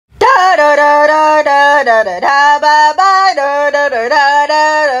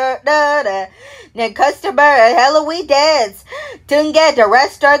The customer a Halloween dance. To get the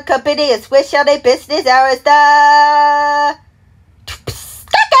restaurant company and switch out their business hours.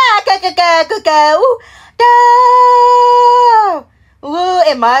 Ooh,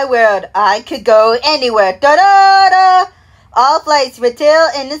 in my world, I could go anywhere. All flights retail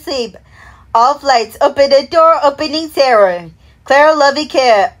in the sleep. All flights open the door opening ceremony. Clara Lovey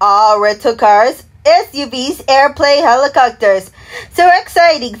Care. All rental cars, SUVs, airplane, helicopters. So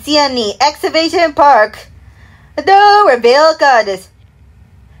exciting, CNE, Exhibition Park. No, reveal Godness.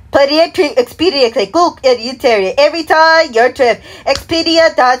 Plenty of Expedia.ca, Google Eddielink, every time your trip.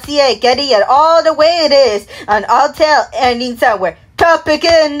 Expedia.ca, getting it all the way it is. On hotel, ending somewhere.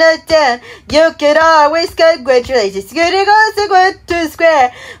 Tropicana, you can always congratulations. Gonna go to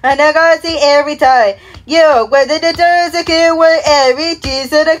square, and I gotta see every time. Yo, whether the turns are good, where every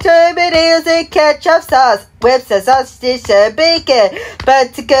cheese and the tomatoes and ketchup sauce, whips and sausage and bacon,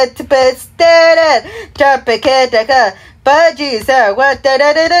 but to get to bed, started. Tropicana, but juice, what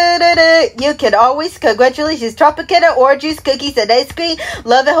you can always congratulations. Tropicana orange juice, cookies, and ice cream.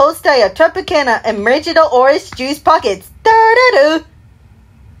 Love the whole style. Tropicana original orange juice pockets.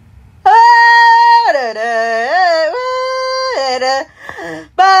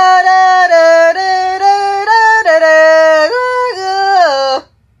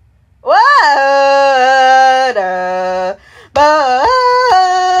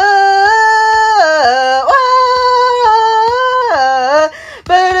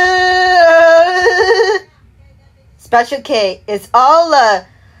 Special K is all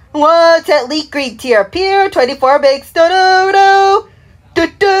Tetley green tier, pure 24 mix.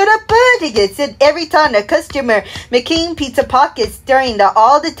 Gets it every time the customer making pizza pockets during the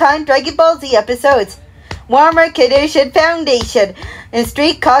all the time Dragon Ball Z episodes. Warmer condition foundation and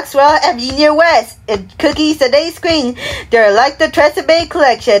Street Coxwell Avenue West and cookies and ice cream. They're like the Tresemme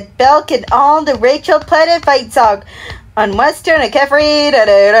collection. Belk and all the Rachel Planet fight song. On Western and Cafe,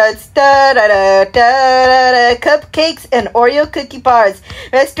 cupcakes and Oreo cookie bars.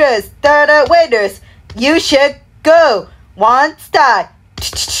 Restaurants, waiters, you should go. One star.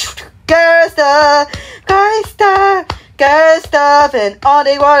 Girlstuff, and all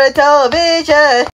they want on television.